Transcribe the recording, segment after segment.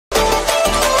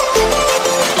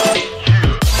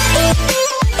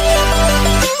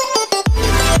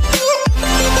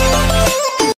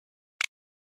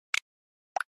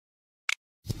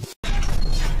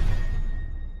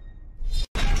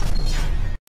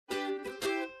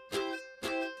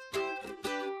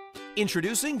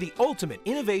Introducing the ultimate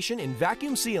innovation in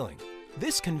vacuum sealing.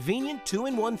 This convenient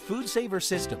 2-in-1 FoodSaver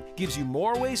system gives you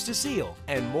more ways to seal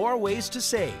and more ways to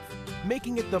save,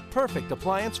 making it the perfect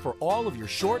appliance for all of your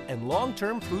short and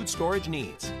long-term food storage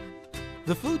needs.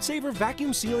 The FoodSaver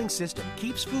vacuum sealing system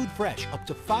keeps food fresh up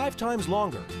to 5 times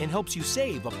longer and helps you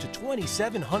save up to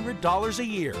 $2,700 a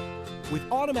year.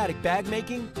 With automatic bag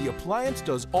making, the appliance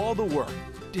does all the work.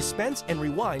 Dispense and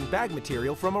rewind bag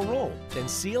material from a roll, then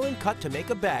seal and cut to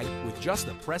make a bag with just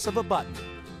the press of a button.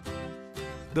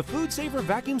 The FoodSaver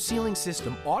vacuum sealing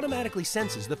system automatically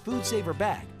senses the FoodSaver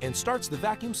bag and starts the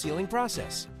vacuum sealing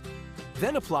process.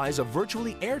 Then applies a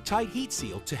virtually airtight heat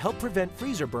seal to help prevent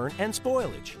freezer burn and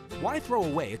spoilage. Why throw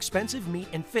away expensive meat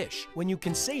and fish when you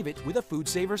can save it with a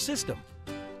FoodSaver system?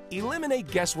 Eliminate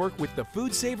guesswork with the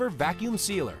FoodSaver vacuum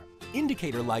sealer.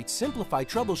 Indicator lights simplify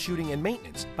troubleshooting and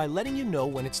maintenance by letting you know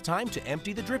when it's time to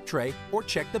empty the drip tray or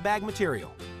check the bag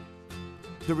material.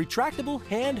 The retractable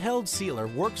handheld sealer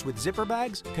works with zipper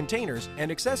bags, containers, and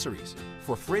accessories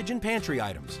for fridge and pantry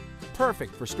items.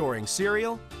 Perfect for storing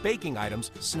cereal, baking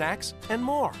items, snacks, and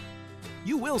more.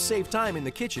 You will save time in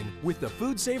the kitchen with the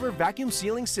FoodSaver vacuum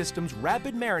sealing system's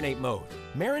rapid marinate mode.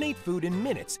 Marinate food in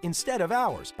minutes instead of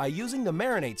hours by using the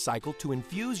marinate cycle to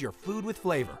infuse your food with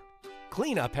flavor.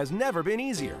 Cleanup has never been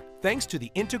easier thanks to the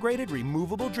integrated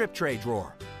removable drip tray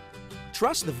drawer.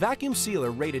 Trust the vacuum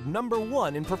sealer rated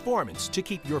 #1 in performance to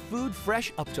keep your food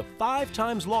fresh up to 5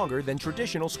 times longer than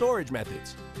traditional storage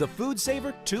methods. The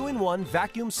FoodSaver 2-in-1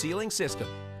 vacuum sealing system.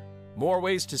 More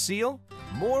ways to seal,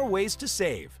 more ways to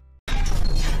save.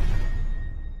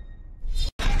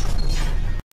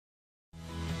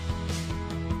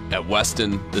 At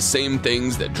Weston, the same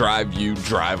things that drive you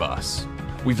drive us.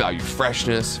 We value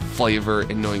freshness, flavor,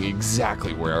 and knowing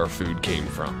exactly where our food came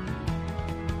from.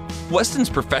 Weston's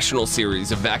professional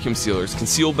series of vacuum sealers can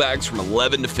seal bags from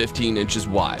 11 to 15 inches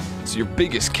wide, so your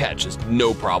biggest catch is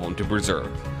no problem to preserve.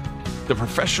 The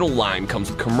professional line comes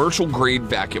with commercial-grade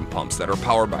vacuum pumps that are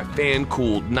powered by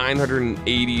fan-cooled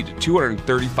 980 to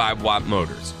 235 watt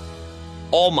motors.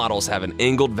 All models have an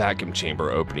angled vacuum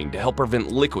chamber opening to help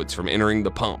prevent liquids from entering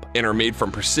the pump and are made from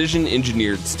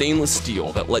precision-engineered stainless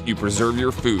steel that let you preserve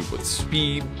your food with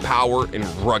speed, power, and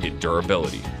rugged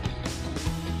durability.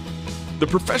 The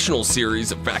professional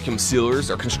series of vacuum sealers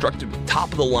are constructed with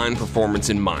top-of-the-line performance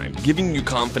in mind, giving you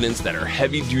confidence that our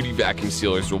heavy-duty vacuum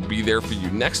sealers will be there for you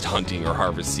next hunting or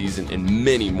harvest season and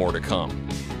many more to come.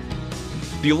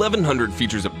 The 1100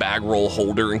 features a bag roll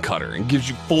holder and cutter and gives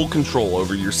you full control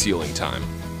over your sealing time.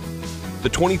 The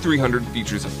 2300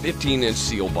 features a 15-inch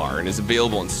seal bar and is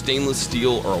available in stainless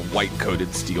steel or a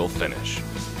white-coated steel finish.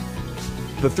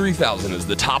 The 3000 is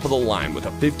the top of the line with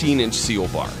a 15-inch seal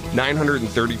bar,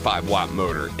 935 watt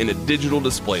motor, and a digital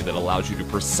display that allows you to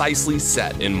precisely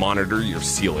set and monitor your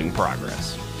sealing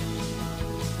progress.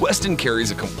 Weston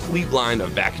carries a complete line of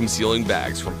vacuum sealing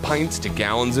bags from pints to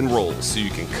gallons and rolls so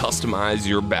you can customize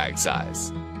your bag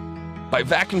size. By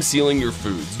vacuum sealing your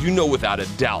foods, you know without a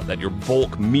doubt that your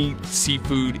bulk meat,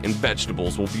 seafood, and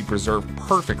vegetables will be preserved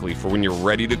perfectly for when you're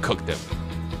ready to cook them.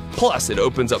 Plus, it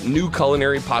opens up new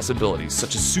culinary possibilities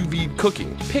such as sous vide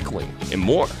cooking, pickling, and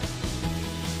more.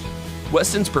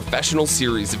 Weston's professional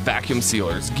series of vacuum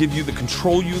sealers give you the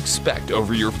control you expect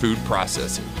over your food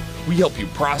processing. We help you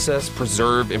process,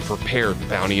 preserve, and prepare the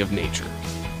bounty of nature.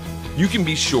 You can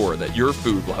be sure that your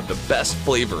food will have the best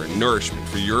flavor and nourishment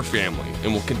for your family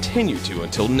and will continue to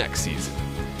until next season.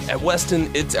 At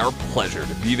Weston, it's our pleasure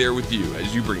to be there with you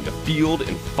as you bring the field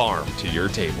and farm to your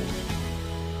table.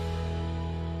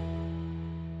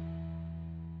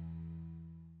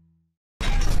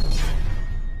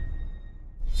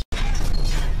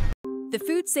 The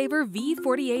FoodSaver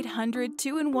V4800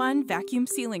 2-in-1 vacuum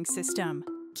sealing system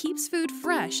keeps food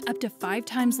fresh up to 5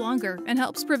 times longer and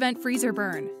helps prevent freezer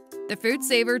burn. The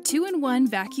FoodSaver 2-in-1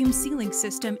 vacuum sealing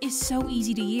system is so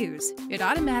easy to use. It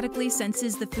automatically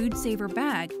senses the FoodSaver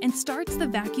bag and starts the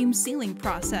vacuum sealing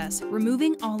process,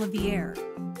 removing all of the air.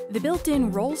 The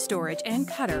built-in roll storage and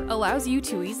cutter allows you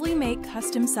to easily make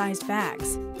custom-sized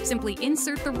bags. Simply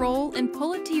insert the roll and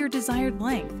pull it to your desired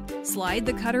length. Slide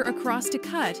the cutter across to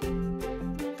cut.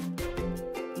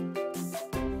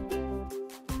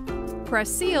 Press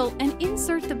seal and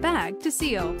insert the bag to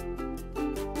seal.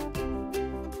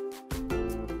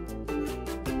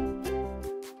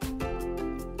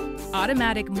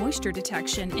 Automatic moisture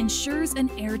detection ensures an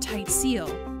airtight seal.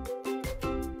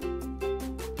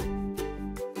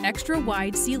 Extra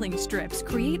wide sealing strips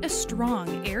create a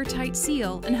strong, airtight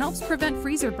seal and helps prevent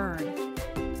freezer burn.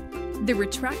 The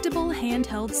retractable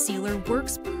handheld sealer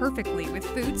works perfectly with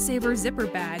FoodSaver zipper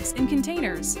bags and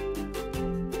containers.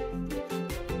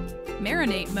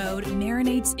 Marinate mode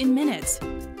marinates in minutes.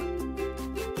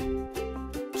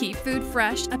 Keep food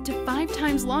fresh up to 5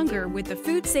 times longer with the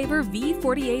FoodSaver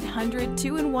V4800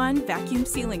 2-in-1 vacuum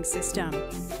sealing system.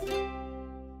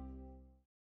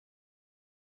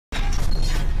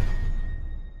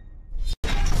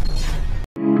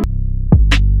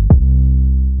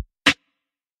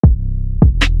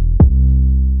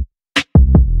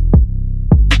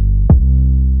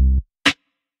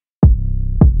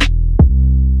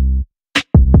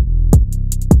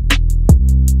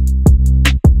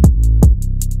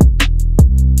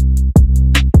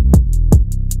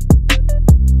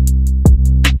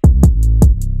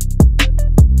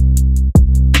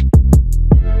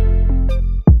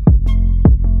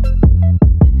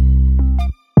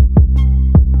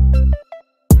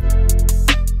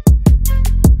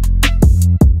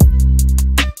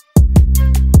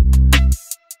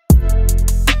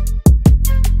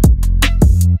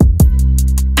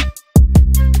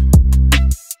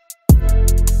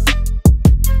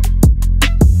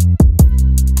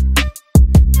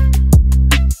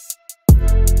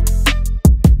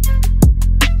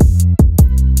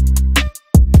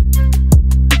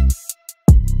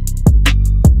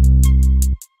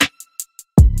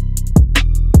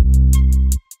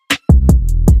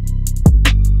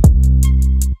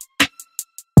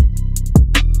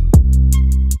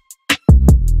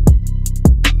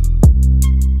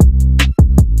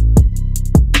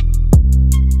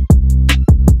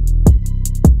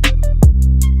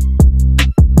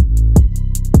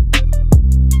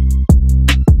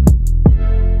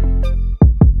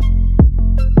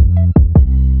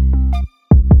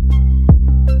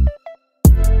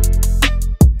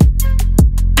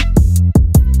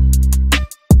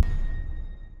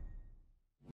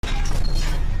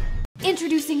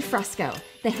 Introducing FRESKO,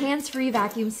 the hands-free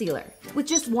vacuum sealer. With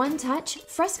just one touch,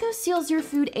 FRESKO seals your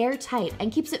food airtight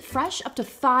and keeps it fresh up to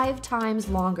 5 times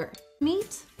longer.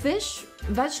 Meat, fish,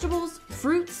 vegetables,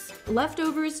 fruits,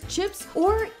 leftovers, chips,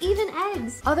 or even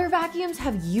eggs. Other vacuums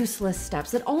have useless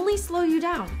steps that only slow you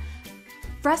down.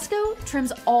 FRESKO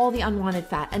trims all the unwanted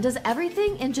fat and does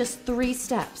everything in just 3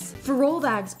 steps. For roll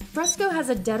bags, FRESKO has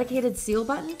a dedicated seal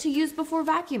button to use before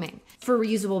vacuuming. For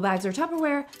reusable bags or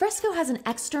Tupperware, FRESKO has an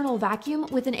external vacuum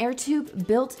with an air tube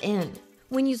built in.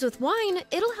 When used with wine,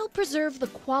 it'll help preserve the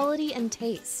quality and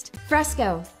taste.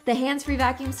 FRESKO, the hands-free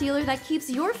vacuum sealer that keeps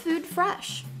your food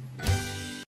fresh.